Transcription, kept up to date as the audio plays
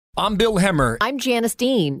I'm Bill Hemmer. I'm Janice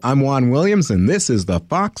Dean. I'm Juan Williams, and this is the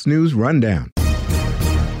Fox News Rundown.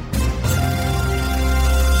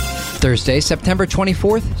 Thursday, September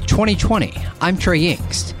 24th, 2020. I'm Trey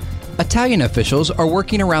Yingst. Italian officials are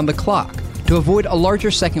working around the clock to avoid a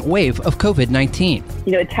larger second wave of COVID-19.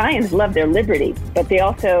 You know, Italians love their liberty, but they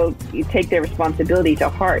also take their responsibility to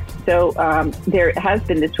heart. So there has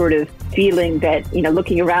been this sort of feeling that, you know,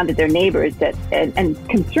 looking around at their neighbors and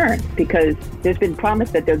concern, because there's been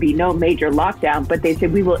promise that there'll be no major lockdown, but they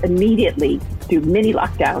said we will immediately do mini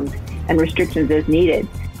lockdowns and restrictions as needed.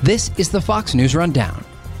 This is the Fox News Rundown.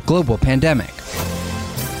 Global pandemic.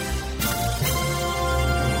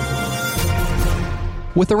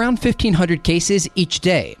 With around 1,500 cases each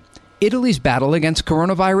day, Italy's battle against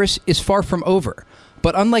coronavirus is far from over.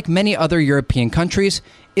 But unlike many other European countries,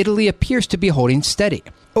 Italy appears to be holding steady.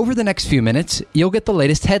 Over the next few minutes, you'll get the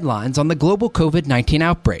latest headlines on the global COVID-19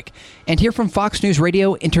 outbreak and hear from Fox News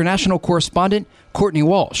Radio international correspondent Courtney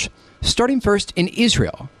Walsh. Starting first in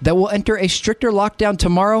Israel, that will enter a stricter lockdown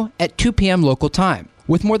tomorrow at 2 p.m. local time.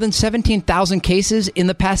 With more than 17,000 cases in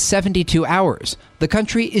the past 72 hours, the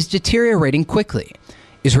country is deteriorating quickly.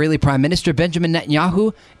 Israeli Prime Minister Benjamin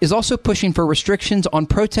Netanyahu is also pushing for restrictions on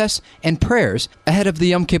protests and prayers ahead of the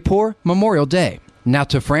Yom Kippur Memorial Day. Now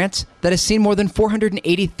to France, that has seen more than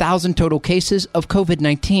 480,000 total cases of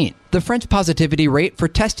COVID-19. The French positivity rate for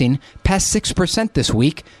testing passed 6% this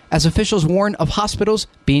week, as officials warn of hospitals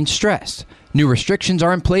being stressed. New restrictions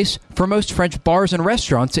are in place for most French bars and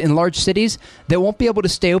restaurants in large cities that won't be able to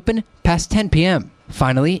stay open past 10 p.m.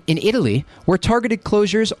 Finally, in Italy, where targeted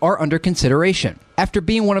closures are under consideration. After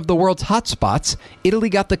being one of the world's hotspots, Italy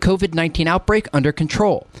got the COVID-19 outbreak under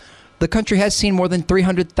control. The country has seen more than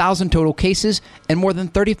 300,000 total cases and more than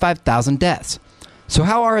 35,000 deaths. So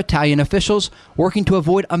how are Italian officials working to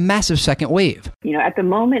avoid a massive second wave? You know, at the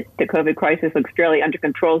moment, the COVID crisis looks fairly under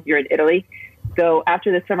control here in Italy. So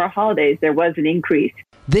after the summer holidays, there was an increase.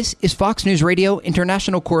 This is Fox News Radio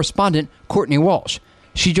international correspondent Courtney Walsh.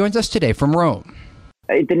 She joins us today from Rome.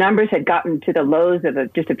 The numbers had gotten to the lows of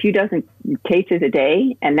just a few dozen cases a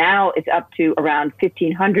day, and now it's up to around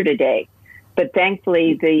 1,500 a day. But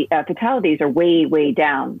thankfully, the fatalities are way, way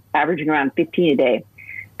down, averaging around 15 a day.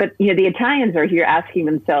 But, you know, the Italians are here asking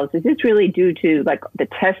themselves, is this really due to like the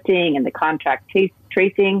testing and the contact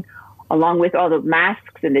tracing, along with all the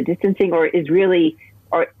masks and the distancing, or is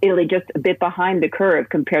Italy just a bit behind the curve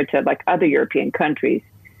compared to like other European countries?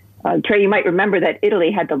 Trey, you might remember that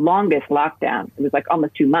Italy had the longest lockdown. It was like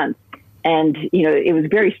almost 2 months. And, you know, it was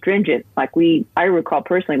very stringent. Like I recall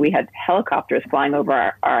personally, we had helicopters flying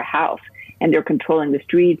over our house, and they're controlling the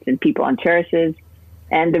streets and people on terraces.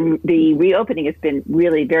 And the reopening has been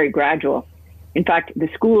really very gradual. In fact, the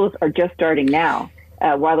schools are just starting now,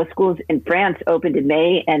 while the schools in France opened in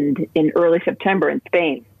May and in early September in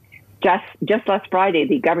Spain. Just last Friday,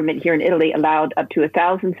 the government here in Italy allowed up to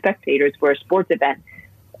 1,000 spectators for a sports event,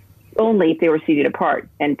 only if they were seated apart.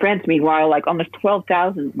 And France, meanwhile, like almost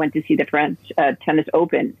 12,000 went to see the French tennis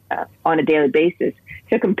open on a daily basis.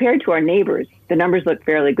 So compared to our neighbors, the numbers look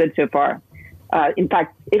fairly good so far. In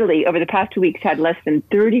fact, Italy, over the past 2 weeks, had less than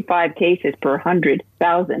 35 cases per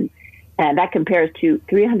 100,000. And that compares to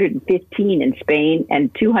 315 in Spain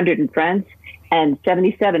and 200 in France and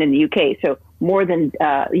 77 in the UK. So more than,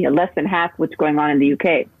 less than half what's going on in the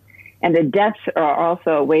UK. And the deaths are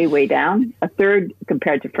also way, way down, a third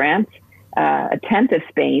compared to France, a tenth of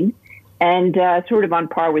Spain, and sort of on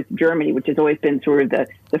par with Germany, which has always been sort of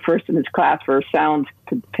the first in its class for sound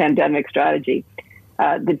pandemic strategy.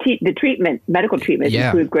 The medical treatment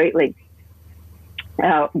improved greatly.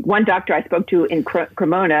 One doctor I spoke to in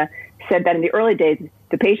Cremona said that in the early days,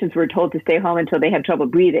 the patients were told to stay home until they had trouble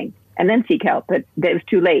breathing and then seek help, but it was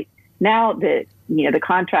too late. Now the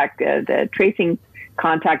tracing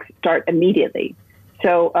contacts start immediately.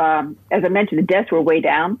 So, as I mentioned, the deaths were way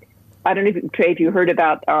down. I don't know, Trey, if you heard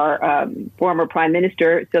about our former Prime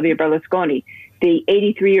Minister, Silvio Berlusconi. The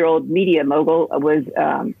 83-year-old media mogul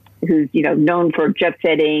who's known for jet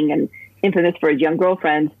setting and infamous for his young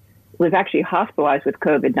girlfriends, was actually hospitalized with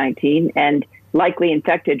COVID-19 and likely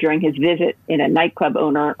infected during his visit in a nightclub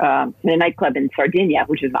in Sardinia,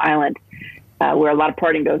 which is an island where a lot of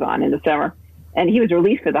partying goes on in the summer. And he was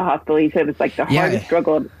released from the hospital. He said it was like the hardest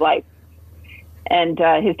struggle of his life. And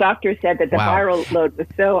his doctor said that the viral load was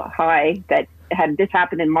so high that had this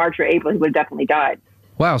happened in March or April, he would have definitely died.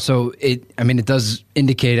 Wow. So it does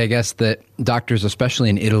indicate, I guess, that doctors, especially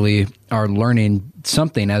in Italy, are learning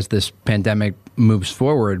something as this pandemic moves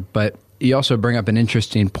forward. But you also bring up an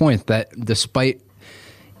interesting point that despite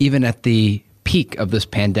even at the peak of this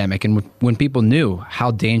pandemic and when people knew how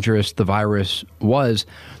dangerous the virus was,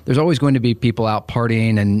 there's always going to be people out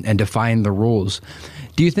partying and defying the rules.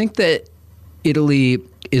 Do you think that Italy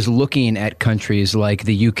is looking at countries like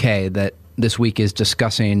the UK that this week is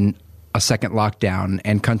discussing a second lockdown,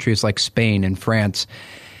 and countries like Spain and France,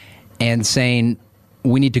 and saying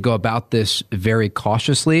we need to go about this very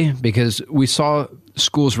cautiously? Because we saw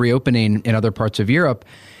schools reopening in other parts of Europe,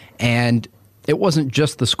 and it wasn't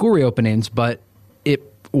just the school reopenings, but it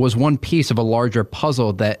was one piece of a larger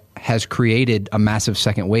puzzle that has created a massive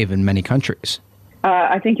second wave in many countries.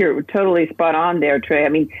 I think you're totally spot on there, Trey. I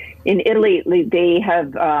mean, in Italy, they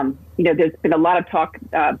have, there's been a lot of talk.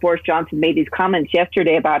 Boris Johnson made these comments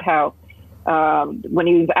yesterday about how when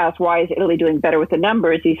he was asked why is Italy doing better with the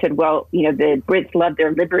numbers, he said, well, the Brits love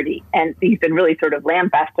their liberty. And he's been really sort of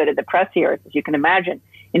lambasted in the press here, as you can imagine.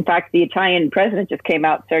 In fact, the Italian president just came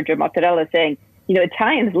out, Sergio Mattarella, saying,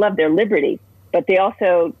 Italians love their liberty, but they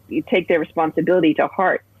also take their responsibility to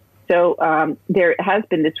heart. So there has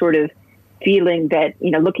been this sort of feeling that,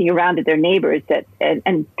 looking around at their neighbors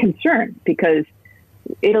and concern, because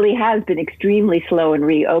Italy has been extremely slow in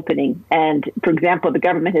reopening. And for example, the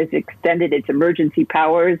government has extended its emergency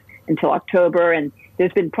powers until October. And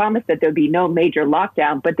there's been promise that there'll be no major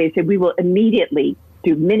lockdown, but they said we will immediately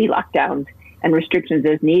do mini lockdowns and restrictions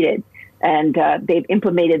as needed. And they've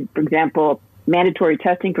implemented, for example, mandatory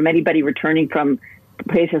testing from anybody returning from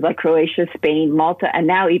places like Croatia, Spain, Malta, and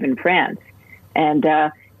now even France. And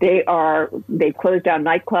they've closed down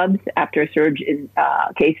nightclubs after a surge in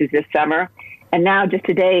cases this summer. And now just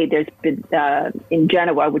today, there's been in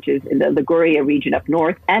Genoa, which is in the Liguria region up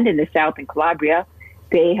north, and in the south in Calabria,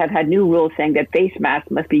 they have had new rules saying that face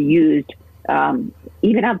masks must be used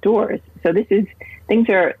even outdoors. So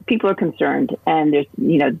people are concerned, and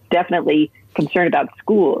there's, definitely concern about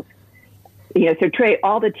schools. So Trey,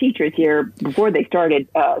 all the teachers here, before they started,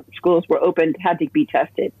 schools were opened, had to be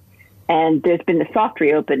tested. And there's been a soft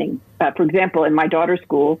reopening. For example, in my daughter's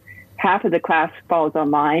school, half of the class follows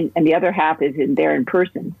online and the other half is there in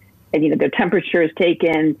person. And, their temperature is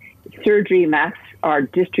taken, surgery masks are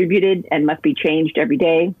distributed and must be changed every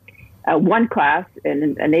day. One class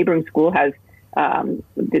in a neighboring school has,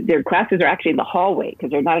 their classes are actually in the hallway because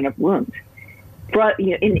there are not enough rooms.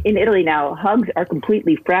 In Italy now, hugs are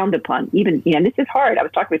completely frowned upon. Even, and this is hard. I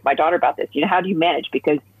was talking with my daughter about this. How do you manage?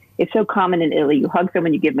 Because it's so common in Italy. You hug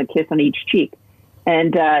someone, you give them a kiss on each cheek.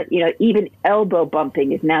 And, even elbow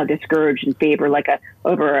bumping is now discouraged in favor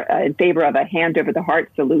in favor of a hand over the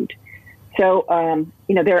heart salute. So,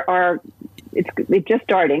 it's just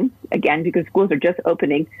starting again because schools are just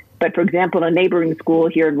opening. But for example, a neighboring school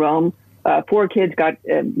here in Rome, 4 kids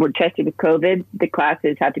were tested with COVID. The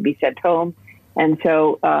classes had to be sent home. And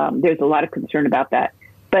so there's a lot of concern about that.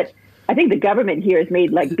 But I think the government here has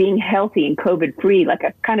made being healthy and COVID-free like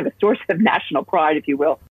a kind of a source of national pride, if you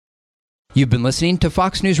will. You've been listening to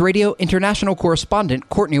Fox News Radio international correspondent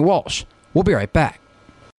Courtney Walsh. We'll be right back.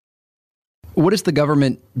 What is the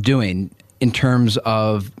government doing in terms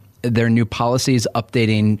of their new policies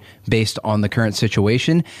updating based on the current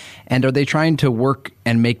situation? And are they trying to work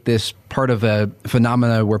and make this part of a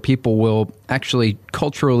phenomena where people will actually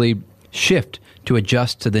culturally shift to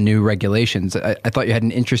adjust to the new regulations? I thought you had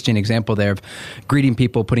an interesting example there of greeting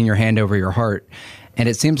people, putting your hand over your heart. And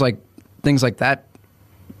it seems like things like that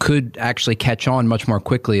could actually catch on much more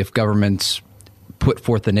quickly if governments put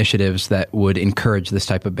forth initiatives that would encourage this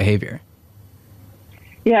type of behavior.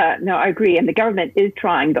 Yeah, no, I agree. And the government is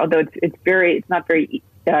trying, although it's not very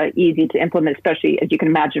easy to implement, especially as you can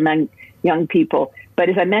imagine among young people. But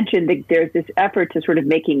as I mentioned, there's this effort to sort of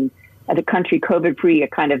making the country COVID-free a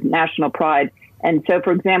kind of national pride. And so,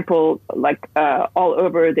 for example, all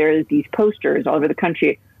over, there's these posters all over the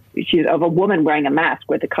country of a woman wearing a mask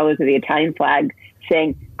with the colors of the Italian flag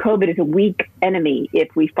saying COVID is a weak enemy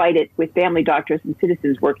if we fight it with family doctors and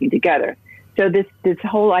citizens working together. So this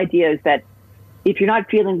whole idea is that if you're not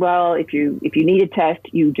feeling well, if you need a test,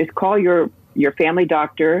 you just call your family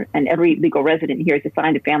doctor, and every legal resident here is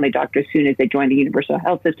assigned a family doctor as soon as they join the universal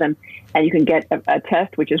health system, and you can get a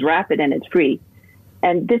test which is rapid and it's free.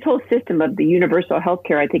 And this whole system of the universal health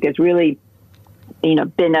care, I think, has really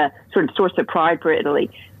been a sort of source of pride for Italy.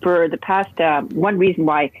 For the past, one reason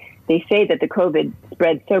why they say that the COVID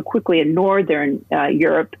spread so quickly in northern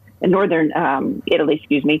Italy,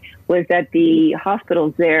 was that the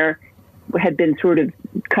hospitals there had been sort of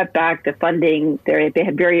cut back the funding. They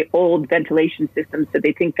had very old ventilation systems, so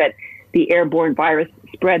they think that the airborne virus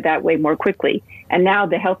spread that way more quickly. And now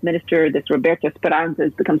the health minister, this Roberto Speranza,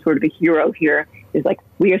 has become sort of a hero here. Is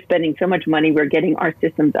we are spending so much money, we're getting our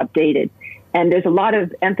systems updated. And there's a lot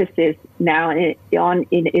of emphasis now in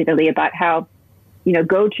Italy about how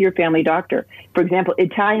go to your family doctor. For example,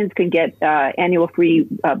 Italians can get annual free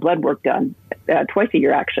blood work done twice a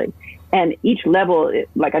year, actually. And each level,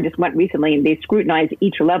 like I just went recently, and they scrutinize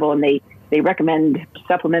each level, and they recommend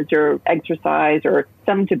supplements or exercise or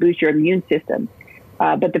something to boost your immune system.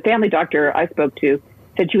 But the family doctor I spoke to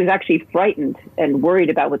said she was actually frightened and worried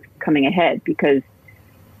about what's coming ahead because,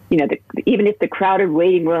 even if the crowded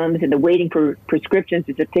waiting rooms and the waiting for prescriptions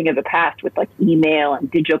is a thing of the past with like email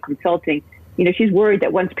and digital consulting, she's worried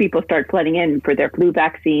that once people start flooding in for their flu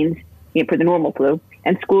vaccines, for the normal flu,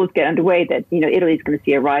 and schools get underway, that, Italy is going to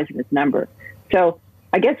see a rise in this number. So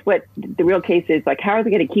I guess what the real case is, like, how are they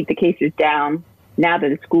going to keep the cases down now that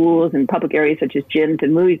the schools and public areas such as gyms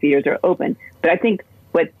and movie theaters are open? But I think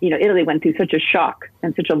what, Italy went through such a shock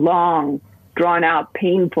and such a long, drawn out,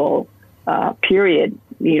 painful period.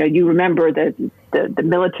 You remember the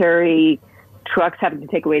military trucks having to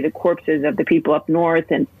take away the corpses of the people up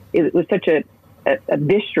north. And it was such a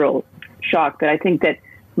visceral shock that I think that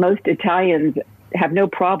most Italians have no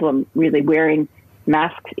problem really wearing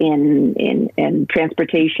masks in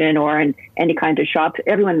transportation or in any kind of shops.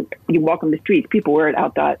 Everyone, you walk on the streets, people wear it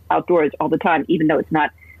outdoors all the time, even though it's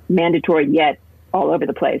not mandatory yet all over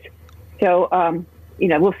the place. So,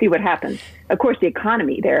 we'll see what happens. Of course, the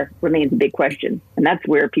economy there remains a big question, and that's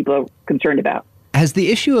where people are concerned about. Has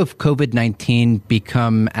the issue of COVID-19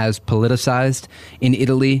 become as politicized in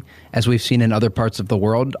Italy as we've seen in other parts of the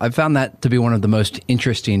world? I've found that to be one of the most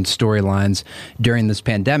interesting storylines during this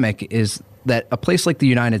pandemic is that a place like the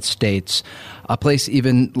United States, a place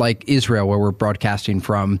even like Israel, where we're broadcasting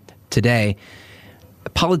from today,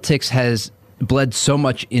 politics has bled so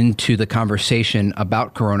much into the conversation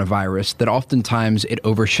about coronavirus that oftentimes it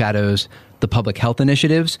overshadows the public health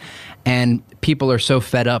initiatives, and people are so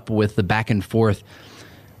fed up with the back and forth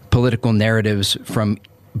political narratives from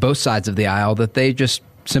both sides of the aisle that they just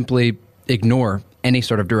simply ignore any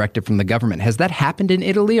sort of directive from the government. Has that happened in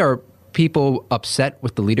Italy? Are people upset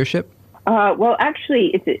with the leadership? Well,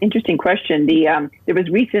 actually, it's an interesting question. There was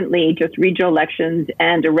recently just regional elections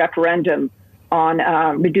and a referendum on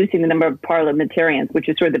reducing the number of parliamentarians, which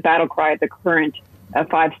is sort of the battle cry of the current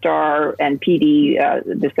Five-Star and PD,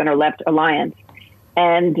 the center-left alliance.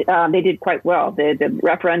 And they did quite well. The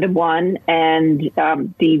referendum won, and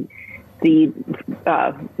the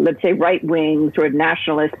let's say, right-wing sort of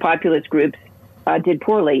nationalist populist groups did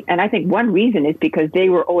poorly. And I think one reason is because they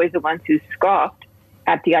were always the ones who scoffed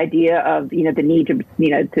at the idea of, the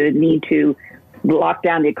need to lock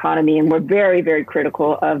down the economy, and were very, very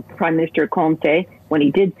critical of Prime Minister Conte when he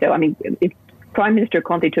did so. I mean, Prime Minister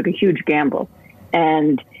Conte took a huge gamble.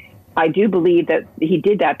 And I do believe that he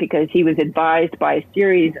did that because he was advised by a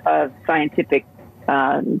series of scientific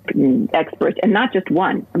experts, and not just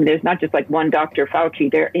one. I mean, there's not just like one Dr.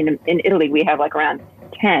 Fauci. There in Italy, we have like around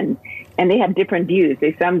 10, and they have different views.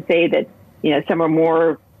 Some say that, some are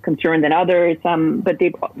more concerned than others, but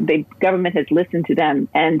the government has listened to them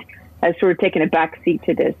and has sort of taken a back seat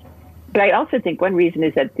to this. But I also think one reason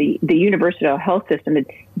is that the universal health system,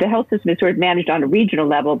 the health system is sort of managed on a regional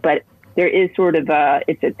level, but there is sort of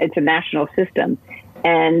it's a national system.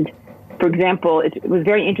 And for example, it was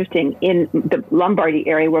very interesting in the Lombardy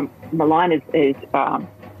area where Milan is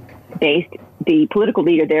based. The political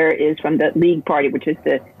leader there is from the League Party, which is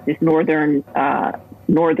this northern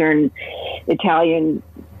Italian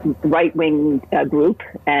right-wing group,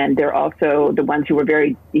 and they're also the ones who were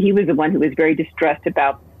he was the one who was very distressed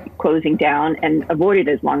about closing down and avoided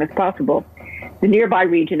as long as possible. The nearby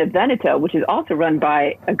region of Veneto, which is also run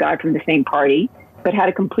by a guy from the same party, but had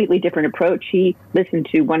a completely different approach. He listened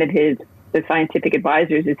to one of the scientific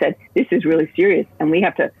advisors and said, this is really serious, and we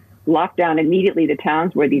have to lock down immediately the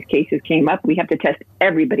towns where these cases came up. We have to test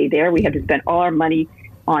everybody there. We have to spend all our money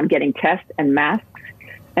on getting tests and masks.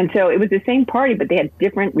 And so it was the same party, but they had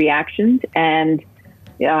different reactions. And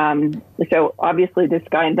so obviously this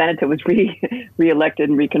guy in Veneto was re-elected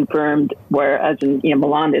and reconfirmed, whereas in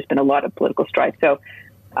Milan, there's been a lot of political strife. So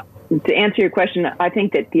to answer your question, I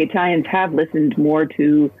think that the Italians have listened more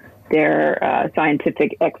to their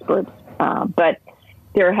scientific experts, but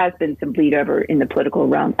there has been some bleed over in the political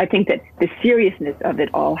realm. I think that the seriousness of it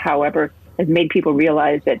all, however, has made people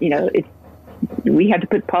realize that, we have to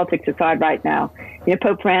put politics aside right now.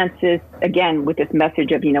 Pope Francis, again, with this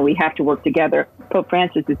message of, we have to work together. Pope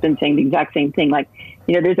Francis has been saying the exact same thing. Like,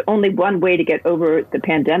 there's only one way to get over the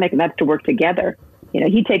pandemic, and that's to work together.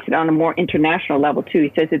 He takes it on a more international level, too.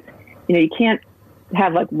 He says you can't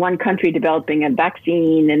have like one country developing a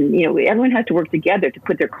vaccine, and, everyone has to work together to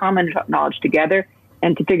put their common knowledge together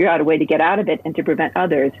and to figure out a way to get out of it and to prevent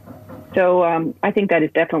others. So I think that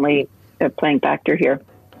is definitely a playing factor here.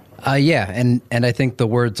 And I think the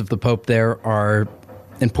words of the Pope there are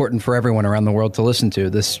important for everyone around the world to listen to.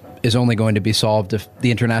 This is only going to be solved if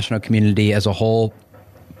the international community as a whole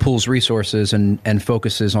pools resources and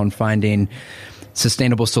focuses on finding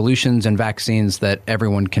sustainable solutions and vaccines that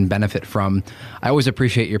everyone can benefit from. I always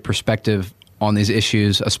appreciate your perspective on these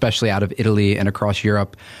issues, especially out of Italy and across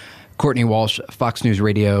Europe. Courtney Walsh, Fox News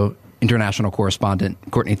Radio international correspondent.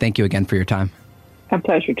 Courtney, thank you again for your time. A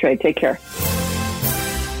pleasure, Trey. Take care.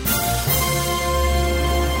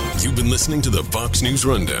 You've been listening to the Fox News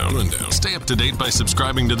Rundown. Stay up to date by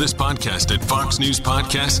subscribing to this podcast at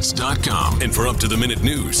foxnewspodcasts.com. And for up-to-the-minute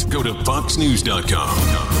news, go to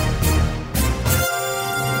foxnews.com.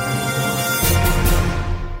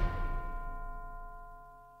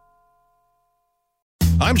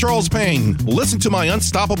 I'm Charles Payne. Listen to my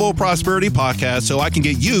Unstoppable Prosperity podcast so I can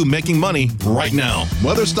get you making money right now.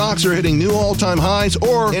 Whether stocks are hitting new all-time highs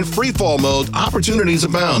or in free-fall mode, opportunities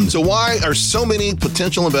abound. So why are so many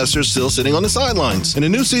potential investors still sitting on the sidelines? In a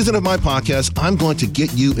new season of my podcast, I'm going to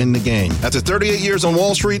get you in the game. After 38 years on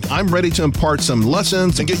Wall Street, I'm ready to impart some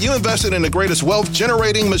lessons and get you invested in the greatest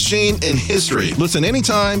wealth-generating machine in history. Listen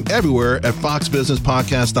anytime, everywhere at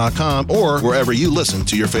foxbusinesspodcast.com or wherever you listen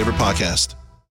to your favorite podcast.